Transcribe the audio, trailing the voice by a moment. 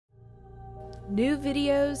New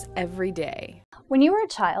videos every day. When you were a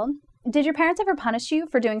child, did your parents ever punish you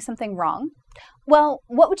for doing something wrong? Well,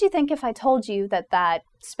 what would you think if I told you that that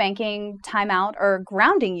spanking, timeout, or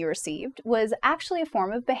grounding you received was actually a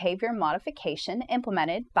form of behavior modification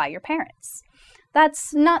implemented by your parents?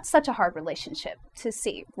 That's not such a hard relationship to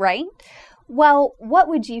see, right? Well, what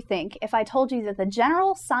would you think if I told you that the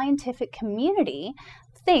general scientific community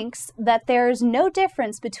thinks that there's no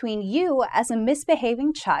difference between you as a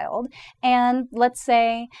misbehaving child and, let's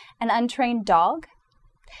say, an untrained dog?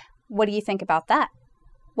 What do you think about that?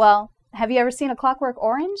 Well, have you ever seen A Clockwork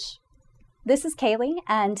Orange? This is Kayleigh,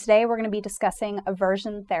 and today we're going to be discussing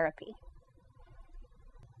aversion therapy.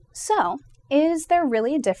 So, is there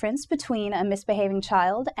really a difference between a misbehaving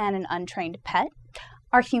child and an untrained pet?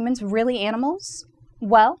 Are humans really animals?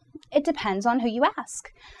 Well, it depends on who you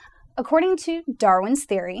ask. According to Darwin's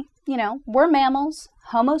theory, we're mammals,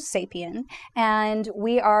 Homo sapien, and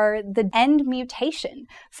we are the end mutation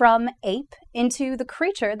from ape into the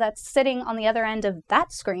creature that's sitting on the other end of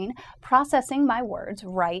that screen processing my words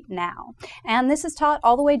right now. And this is taught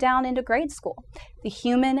all the way down into grade school. The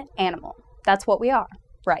human animal. That's what we are,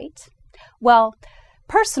 right? Well,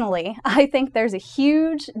 personally, I think there's a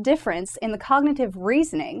huge difference in the cognitive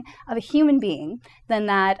reasoning of a human being than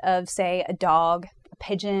that of, say, a dog, a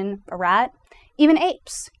pigeon, a rat, even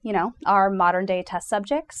apes, our modern day test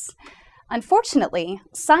subjects. Unfortunately,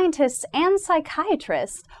 scientists and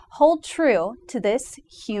psychiatrists hold true to this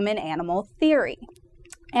human-animal theory.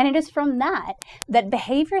 And it is from that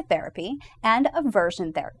behavior therapy and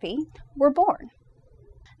aversion therapy were born.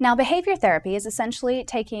 Now, behavior therapy is essentially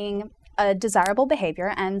taking a desirable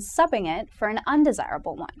behavior and subbing it for an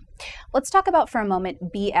undesirable one. Let's talk about for a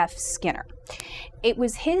moment B.F. Skinner. It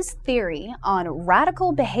was his theory on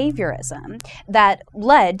radical behaviorism that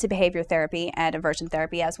led to behavior therapy and aversion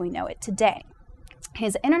therapy as we know it today.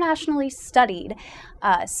 His internationally studied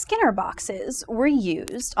Skinner boxes were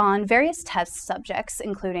used on various test subjects,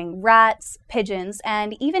 including rats, pigeons,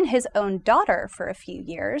 and even his own daughter for a few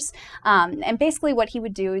years. And basically what he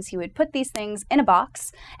would do is he would put these things in a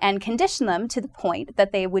box and condition them to the point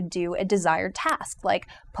that they would do a desired task, like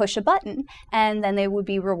push a button, and then they would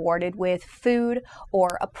be rewarded with food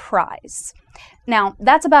or a prize. Now,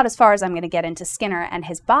 that's about as far as I'm going to get into Skinner and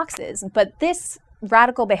his boxes, but this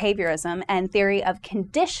radical behaviorism and theory of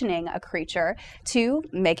conditioning a creature to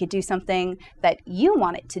make it do something that you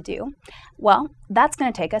want it to do, well, that's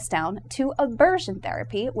going to take us down to aversion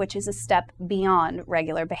therapy, which is a step beyond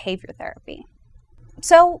regular behavior therapy.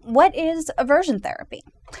 So, what is aversion therapy?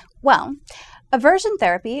 Well, aversion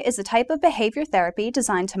therapy is a type of behavior therapy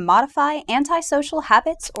designed to modify antisocial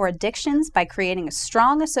habits or addictions by creating a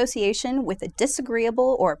strong association with a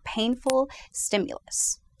disagreeable or painful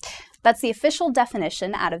stimulus. That's the official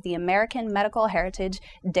definition out of the American Medical Heritage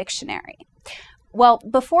Dictionary. Well,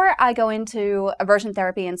 before I go into aversion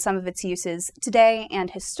therapy and some of its uses today and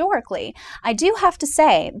historically, I do have to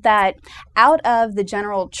say that out of the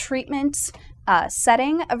general treatment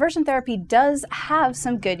setting, aversion therapy does have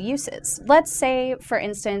some good uses. Let's say, for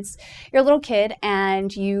instance, you're a little kid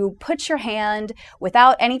and you put your hand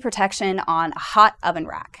without any protection on a hot oven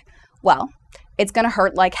rack. Well, it's going to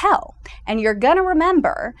hurt like hell, and you're going to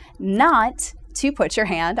remember not to put your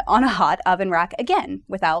hand on a hot oven rack again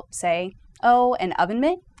without, say, an oven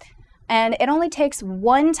mitt. And it only takes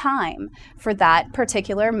one time for that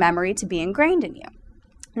particular memory to be ingrained in you.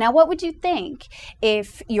 Now, what would you think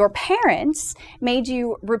if your parents made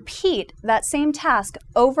you repeat that same task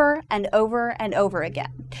over and over and over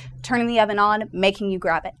again? Turning the oven on, making you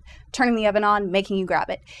grab it. Turning the oven on, making you grab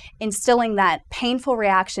it. Instilling that painful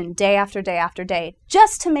reaction day after day after day,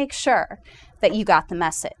 just to make sure that you got the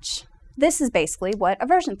message. This is basically what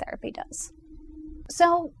aversion therapy does.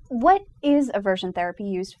 So, what is aversion therapy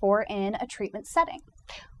used for in a treatment setting?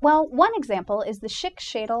 Well, one example is the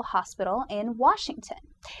Schick-Shadel Hospital in Washington.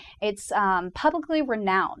 It's publicly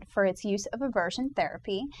renowned for its use of aversion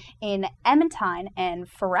therapy in emmetine and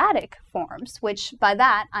ferritic forms, which by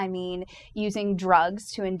that I mean using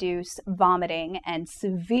drugs to induce vomiting and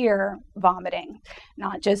severe vomiting,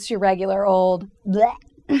 not just your regular old bleh.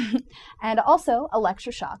 And also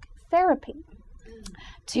electroshock therapy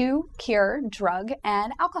to cure drug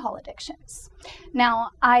and alcohol addictions.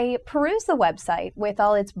 Now, I perused the website with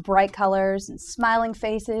all its bright colors and smiling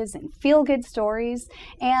faces and feel-good stories,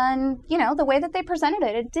 and, the way that they presented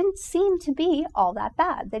it, it didn't seem to be all that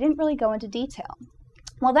bad. They didn't really go into detail.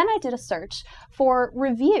 Well, then I did a search for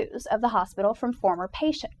reviews of the hospital from former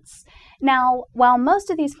patients. Now, while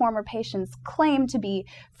most of these former patients claim to be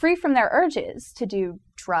free from their urges to do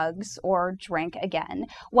drugs or drink again,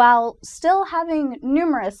 while still having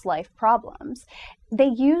numerous life problems,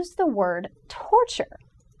 they used the word torture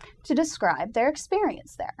to describe their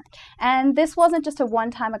experience there. And this wasn't just a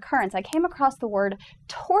one-time occurrence. I came across the word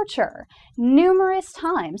torture numerous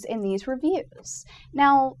times in these reviews.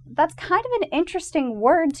 Now, that's kind of an interesting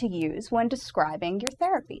word to use when describing your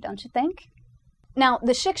therapy, don't you think? Now,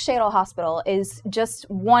 the Psychetruth Hospital is just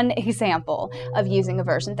one example of using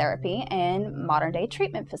aversion therapy in modern-day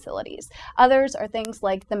treatment facilities. Others are things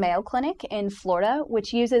like the Mayo Clinic in Florida,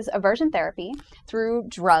 which uses aversion therapy through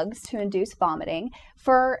drugs to induce vomiting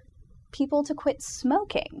for people to quit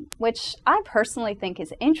smoking, which I personally think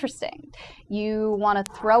is interesting. You want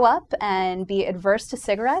to throw up and be adverse to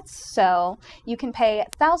cigarettes, so you can pay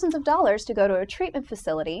thousands of dollars to go to a treatment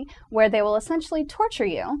facility where they will essentially torture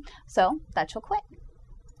you so that you'll quit.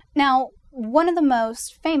 Now, one of the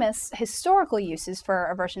most famous historical uses for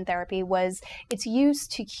aversion therapy was its use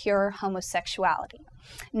to cure homosexuality.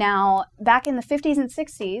 Now, back in the 50s and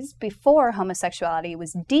 60s, before homosexuality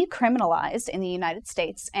was decriminalized in the United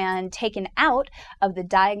States and taken out of the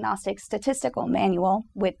Diagnostic Statistical Manual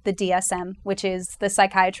with the DSM, which is the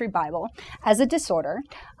Psychiatry Bible, as a disorder,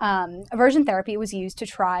 aversion therapy was used to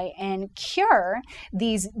try and cure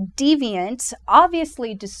these deviant,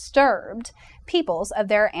 obviously disturbed peoples of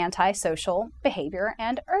their antisocial behavior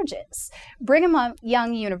and urges. Brigham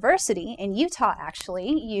Young University in Utah actually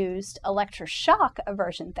used electroshock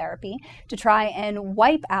aversion therapy to try and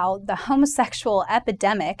wipe out the homosexual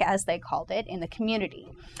epidemic, as they called it, in the community.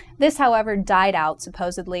 This, however, died out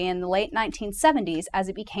supposedly in the late 1970s as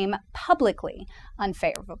it became publicly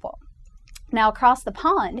unfavorable. Now, across the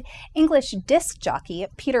pond, English disc jockey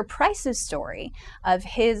Peter Price's story of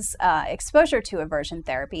his exposure to aversion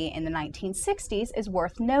therapy in the 1960s is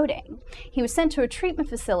worth noting. He was sent to a treatment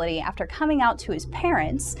facility after coming out to his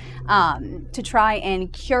parents to try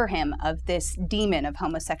and cure him of this demon of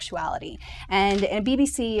homosexuality. And in a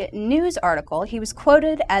BBC News article, he was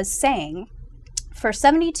quoted as saying, "For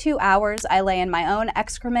 72 hours, I lay in my own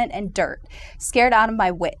excrement and dirt, scared out of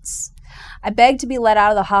my wits. I begged to be let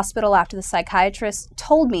out of the hospital after the psychiatrist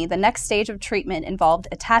told me the next stage of treatment involved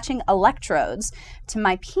attaching electrodes to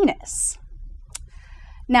my penis."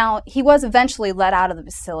 Now, he was eventually let out of the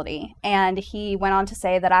facility, and he went on to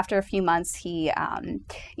say that after a few months, he,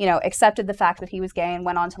 accepted the fact that he was gay and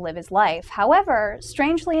went on to live his life. However,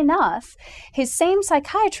 strangely enough, his same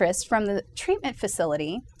psychiatrist from the treatment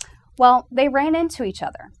facility, well, they ran into each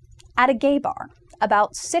other at a gay bar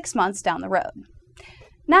about 6 months down the road.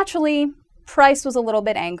 Naturally, Price was a little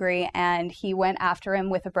bit angry and he went after him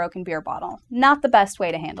with a broken beer bottle. Not the best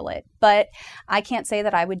way to handle it, but I can't say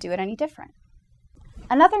that I would do it any different.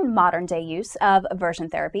 Another modern-day use of aversion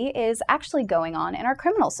therapy is actually going on in our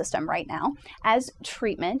criminal system right now as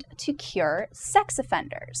treatment to cure sex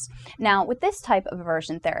offenders. Now, with this type of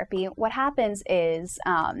aversion therapy, what happens is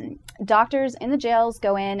doctors in the jails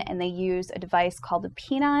go in and they use a device called the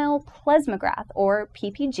penile plethysmograph, or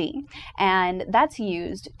PPG, and that's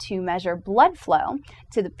used to measure blood flow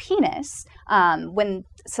to the penis when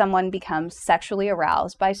someone becomes sexually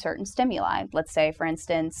aroused by certain stimuli. Let's say, for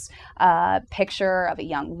instance, a picture of a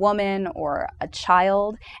young woman or a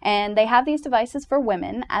child, and they have these devices for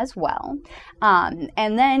women as well.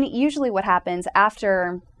 And then usually what happens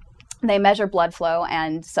after they measure blood flow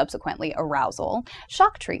and subsequently arousal,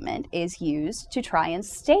 shock treatment is used to try and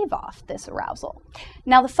stave off this arousal.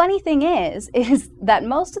 Now, the funny thing is that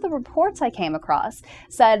most of the reports I came across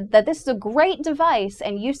said that this is a great device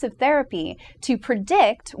and use of therapy to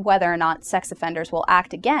predict whether or not sex offenders will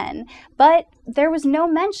act again, but there was no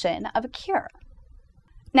mention of a cure.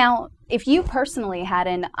 Now, if you personally had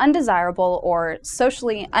an undesirable or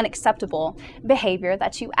socially unacceptable behavior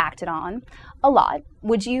that you acted on a lot,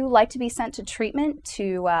 would you like to be sent to treatment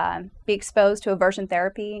to be exposed to aversion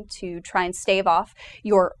therapy to try and stave off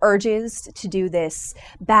your urges to do this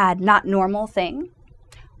bad, not normal thing?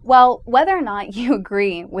 Well, whether or not you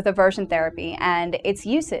agree with aversion therapy and its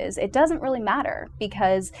uses, it doesn't really matter,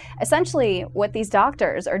 because essentially what these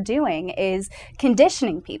doctors are doing is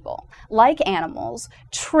conditioning people, like animals,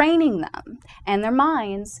 training them and their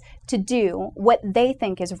minds to do what they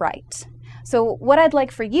think is right. So what I'd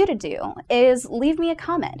like for you to do is leave me a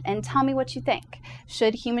comment and tell me what you think.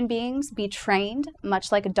 Should human beings be trained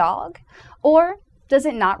much like a dog, or does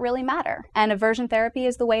it not really matter and aversion therapy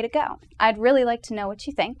is the way to go? I'd really like to know what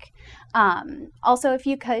you think. Also, if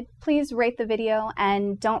you could, please rate the video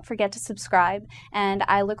and don't forget to subscribe, and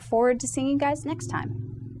I look forward to seeing you guys next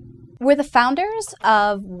time. Were the founders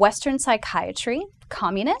of Western psychiatry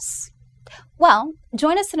communists? Well,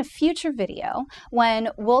 join us in a future video when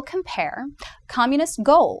we'll compare communist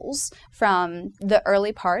goals from the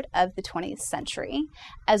early part of the 20th century,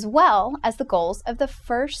 as well as the goals of the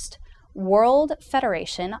first World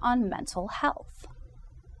Federation on Mental Health.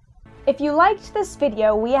 If you liked this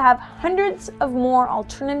video, we have hundreds of more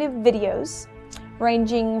alternative videos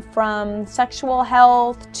ranging from sexual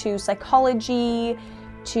health to psychology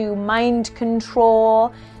to mind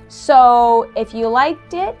control. So if you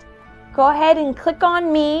liked it, go ahead and click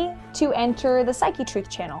on me to enter the Psychetruth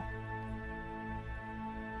channel.